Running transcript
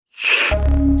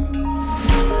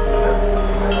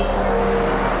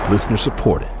Listener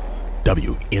supported.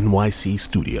 WNYC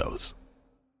Studios.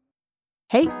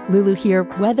 Hey, Lulu here.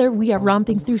 Whether we are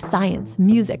romping through science,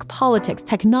 music, politics,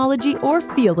 technology, or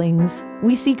feelings,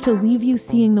 we seek to leave you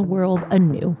seeing the world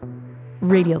anew.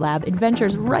 Radiolab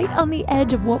adventures right on the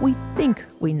edge of what we think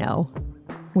we know,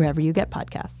 wherever you get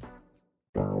podcasts.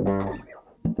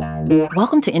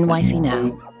 Welcome to NYC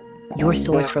Now, your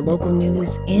source for local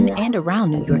news in and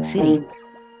around New York City.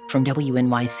 From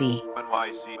WNYC.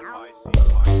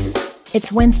 It's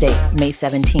Wednesday, May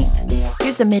 17th.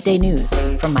 Here's the Midday News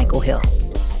from Michael Hill.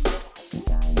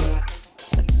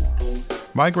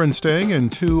 Migrants staying in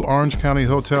 2 Orange County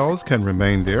hotels can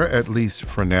remain there, at least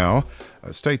for now.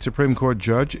 A state Supreme Court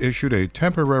judge issued a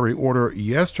temporary order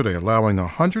yesterday allowing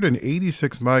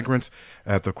 186 migrants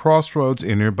at the Crossroads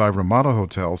in nearby Ramada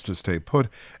hotels to stay put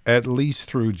at least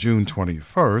through June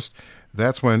 21st.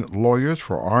 That's when lawyers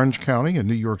for Orange County and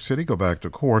New York City go back to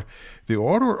court. The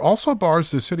order also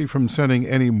bars the city from sending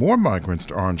any more migrants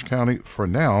to Orange County for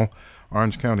now.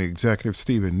 Orange County Executive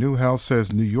Stephen Newhouse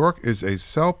says New York is a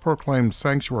self-proclaimed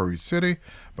sanctuary city,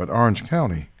 but Orange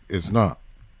County is not.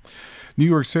 New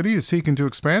York City is seeking to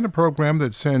expand a program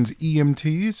that sends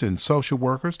EMTs and social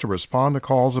workers to respond to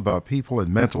calls about people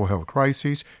in mental health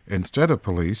crises instead of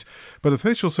police, but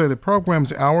officials say the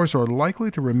program's hours are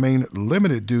likely to remain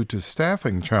limited due to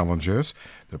staffing challenges.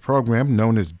 The program,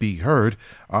 known as Be Heard,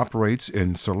 operates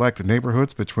in select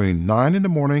neighborhoods between 9 in the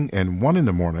morning and 1 in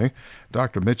the morning.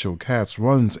 Dr. Mitchell Katz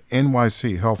runs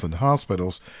NYC Health and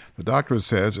Hospitals. The doctor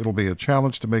says it'll be a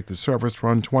challenge to make the service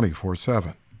run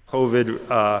 24/7.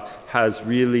 COVID has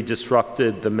really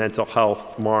disrupted the mental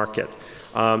health market.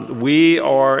 We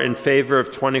are in favor of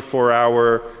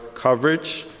 24-hour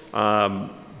coverage,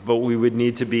 but we would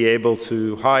need to be able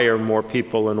to hire more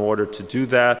people in order to do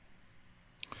that.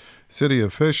 City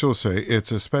officials say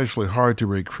it's especially hard to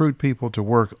recruit people to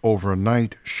work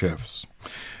overnight shifts.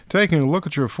 Taking a look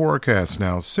at your forecast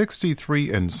now,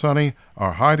 63 and sunny.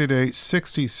 Our high today,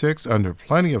 66 under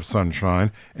plenty of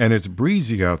sunshine, and it's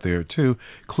breezy out there too.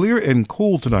 Clear and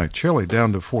cool tonight, chilly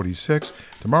down to 46.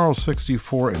 Tomorrow,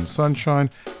 64 and sunshine.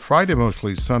 Friday,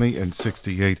 mostly sunny and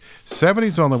 68.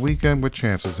 70s on the weekend with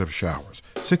chances of showers.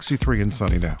 63 and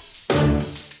sunny now.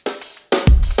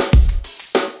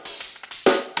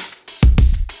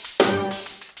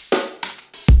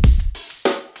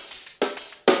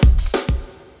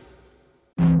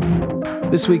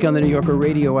 This week on the New Yorker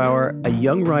Radio Hour, a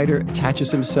young writer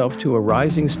attaches himself to a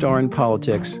rising star in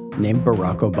politics named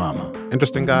Barack Obama.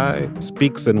 Interesting guy,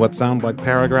 speaks in what sound like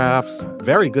paragraphs.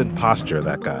 Very good posture,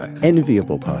 that guy.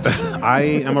 Enviable posture. I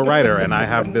am a writer, and I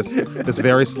have this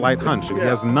very slight hunch, and he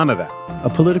has none of that. A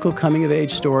political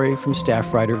coming-of-age story from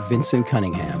staff writer Vincent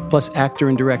Cunningham, plus actor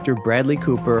and director Bradley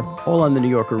Cooper, all on the New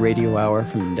Yorker Radio Hour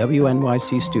from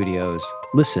WNYC Studios.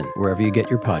 Listen wherever you get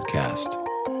your podcast.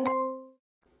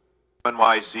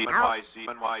 NYC.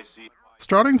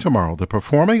 Starting tomorrow, the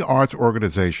performing arts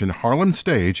organization Harlem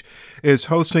Stage is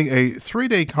hosting a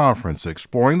 3-day conference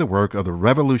exploring the work of the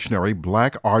revolutionary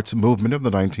Black arts movement of the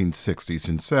 1960s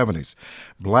and 70s.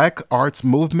 Black Arts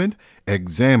Movement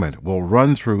Examined will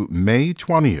run through May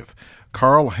 20th.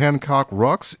 Carl Hancock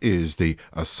Rux is the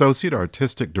Associate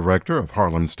Artistic Director of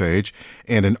Harlem Stage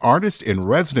and an artist in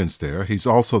residence there. He's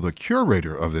also the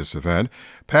curator of this event.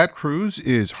 Pat Cruz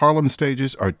is Harlem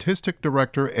Stage's Artistic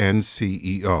Director and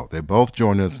CEO. They both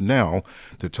join us now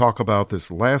to talk about this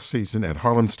last season at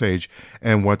Harlem Stage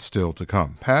and what's still to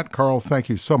come. Pat, Carl, thank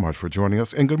you so much for joining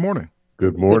us, and good morning.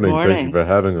 Good morning. Good morning. Thank you for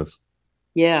having us.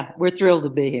 Yeah, we're thrilled to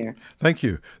be here. Thank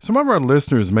you. Some of our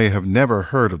listeners may have never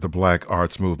heard of the Black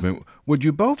Arts Movement. Would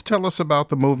you both tell us about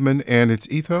the movement and its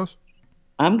ethos?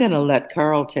 I'm going to let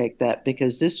Carl take that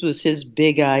because this was his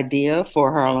big idea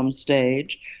for Harlem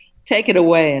Stage. Take it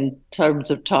away in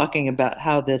terms of talking about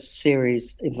how this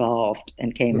series evolved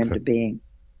and came into being.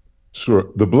 Sure.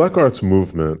 The Black Arts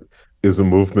Movement is a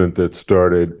movement that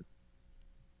started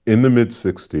in the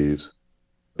mid-'60s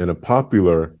in a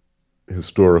popular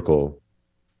historical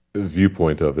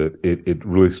viewpoint of it. It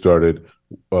really started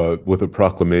with a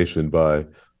proclamation by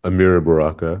Amiri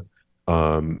Baraka,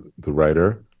 the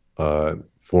writer,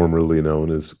 formerly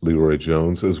known as Leroy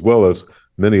Jones, as well as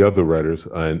many other writers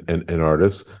and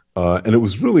artists. And it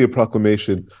was really a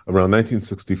proclamation around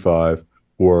 1965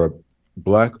 for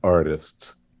Black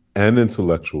artists and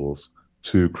intellectuals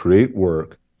to create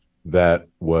work that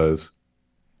was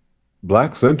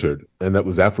Black-centered and that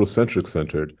was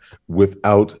Afrocentric-centered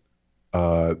without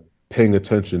paying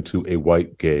attention to a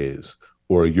white gaze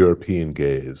or a European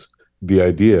gaze. The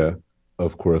idea,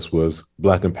 of course, was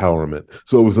Black empowerment.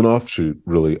 So it was an offshoot,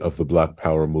 really, of the Black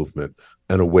Power movement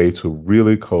and a way to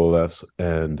really coalesce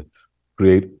and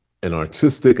create an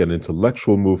artistic and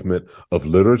intellectual movement of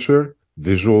literature,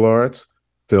 visual arts,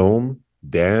 film,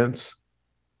 dance,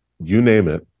 you name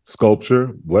it, sculpture,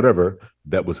 whatever,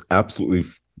 that was absolutely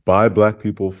by Black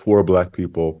people, for Black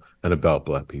people, and about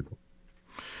Black people.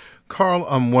 Carl,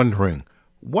 I'm wondering,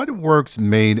 what works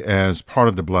made as part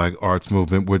of the Black arts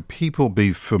movement would people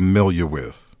be familiar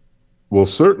with? Well,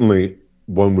 certainly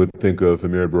one would think of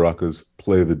Amir Baraka's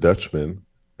play The Dutchman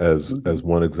as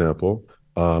one example.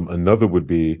 Another would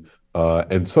be,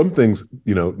 and some things,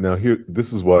 now here,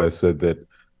 this is why I said that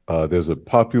there's a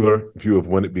popular view of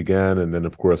when it began, and then,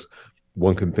 of course,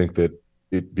 one can think that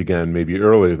it began maybe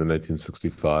earlier than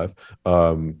 1965,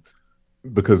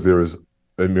 because there was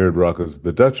Amir Baraka's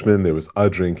The Dutchman, there was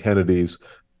Adrienne Kennedy's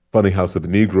Funny House of the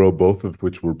Negro, both of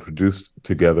which were produced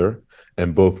together,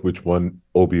 and both which won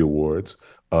Obie Awards,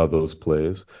 those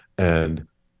plays, and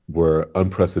were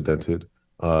unprecedented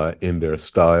in their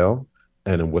style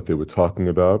and in what they were talking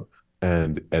about,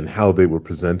 and how they were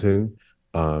presenting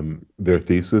their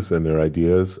thesis and their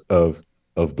ideas of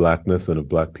Blackness and of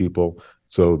Black people.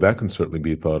 So that can certainly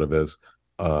be thought of as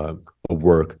a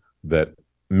work that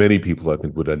many people, I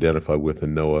think, would identify with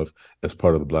and know of as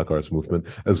part of the Black arts movement,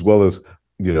 as well as,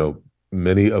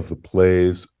 many of the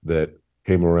plays that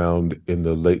came around in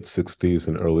the late 60s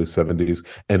and early 70s,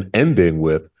 and ending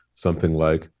with something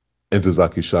like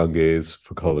Ntozake Shange's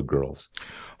For Colored Girls.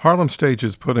 Harlem Stage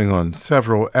is putting on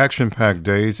several action-packed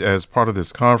days as part of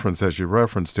this conference, as you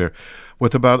referenced there,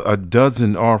 with about a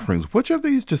dozen offerings. Which of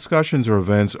these discussions or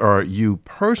events are you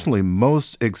personally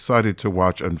most excited to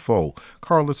watch unfold?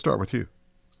 Carl, let's start with you.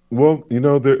 Well,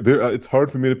 it's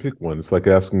hard for me to pick one. It's like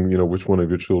asking, which one of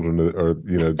your children are,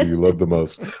 do you love the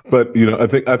most? But I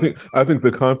think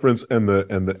the conference and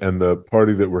the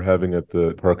party that we're having at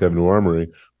the Park Avenue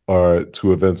Armory are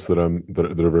two events that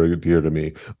are very dear to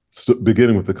me. So,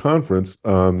 beginning with the conference,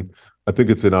 I think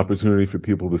it's an opportunity for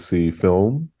people to see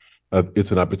film.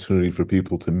 It's an opportunity for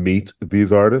people to meet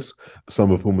these artists,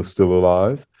 some of whom are still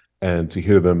alive, and to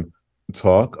hear them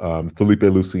talk. Felipe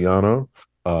Luciano,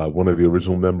 one of the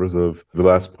original members of The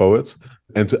Last Poets.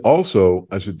 And to also,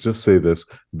 I should just say this,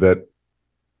 that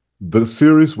the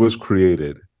series was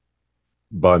created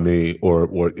by me,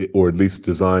 or at least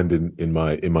designed in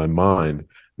my mind,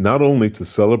 not only to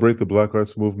celebrate the Black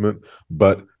arts movement,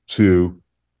 but to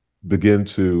begin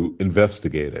to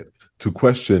investigate it, to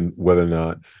question whether or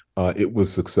not it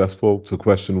was successful, to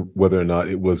question whether or not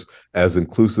it was as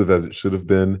inclusive as it should have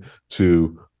been,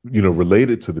 to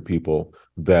relate it to the people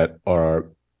that are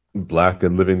Black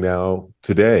and living now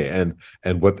today,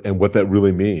 and what that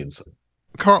really means.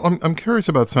 Carl, I'm curious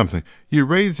about something. You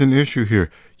raised an issue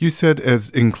here. You said as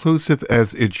inclusive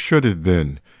as it should have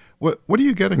been. What are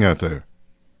you getting at there?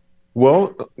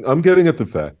 Well, I'm getting at the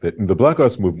fact that the Black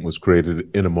arts movement was created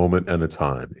in a moment and a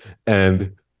time.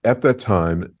 And at that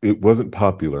time, it wasn't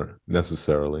popular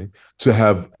necessarily to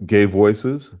have gay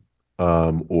voices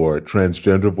or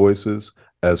transgender voices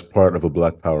as part of a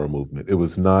Black Power movement. It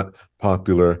was not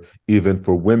popular even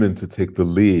for women to take the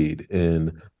lead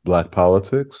in Black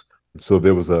politics. So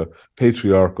there was a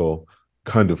patriarchal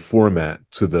kind of format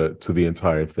to the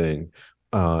entire thing.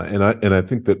 And I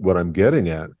think that what I'm getting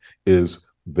at is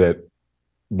that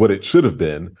what it should have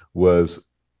been was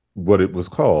what it was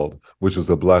called, which was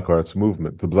the Black arts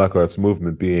movement. The Black arts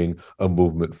movement being a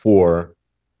movement for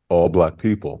all Black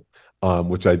people,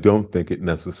 which I don't think it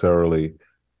necessarily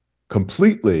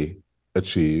completely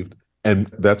achieved. And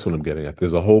that's what I'm getting at.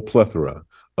 There's a whole plethora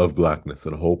of Blackness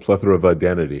and a whole plethora of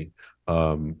identity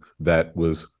that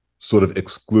was sort of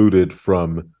excluded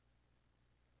from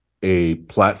a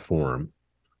platform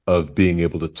of being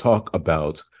able to talk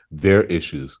about their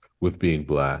issues with being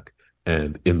Black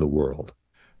and in the world.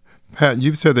 Pat,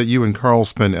 you've said that you and Carl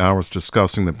spent hours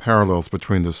discussing the parallels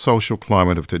between the social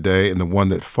climate of today and the one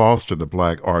that fostered the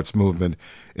Black arts movement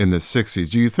in the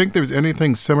 60s. Do you think there's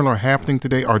anything similar happening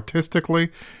today artistically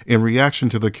in reaction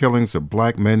to the killings of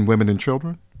Black men, women, and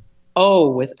children? Oh,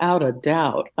 without a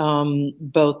doubt.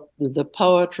 Both the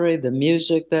poetry, the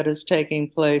music that is taking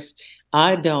place.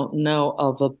 I don't know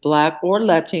of a Black or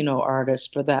Latino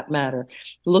artist, for that matter,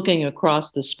 looking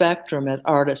across the spectrum at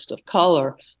artists of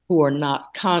color who are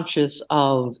not conscious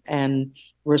of and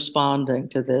responding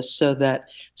to this. So that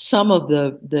some of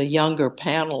the younger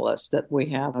panelists that we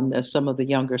have on this, some of the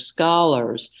younger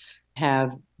scholars,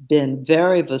 have been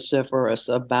very vociferous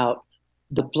about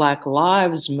the Black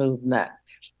Lives Movement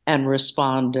and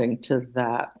responding to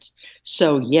that.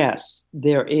 So yes,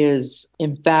 there is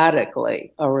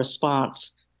emphatically a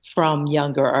response from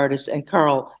younger artists, and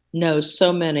Carl knows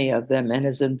so many of them and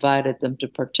has invited them to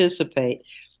participate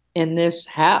in this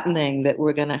happening that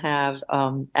we're going to have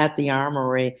at the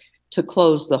Armory to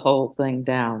close the whole thing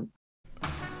down.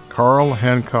 Carl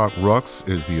Hancock Rux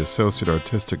is the Associate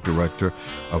Artistic Director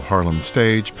of Harlem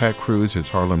Stage. Pat Cruz is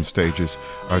Harlem Stage's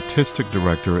Artistic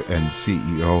Director and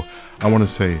CEO. I want to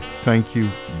say thank you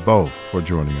both for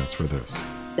joining us for this.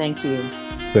 Thank you.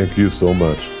 Thank you so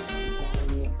much.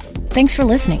 Thanks for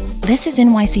listening. This is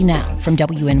NYC Now from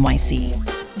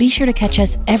WNYC. Be sure to catch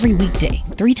us every weekday,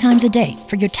 3 times a day,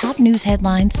 for your top news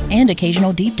headlines and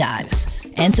occasional deep dives.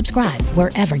 And subscribe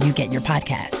wherever you get your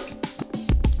podcasts.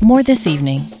 More this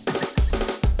evening.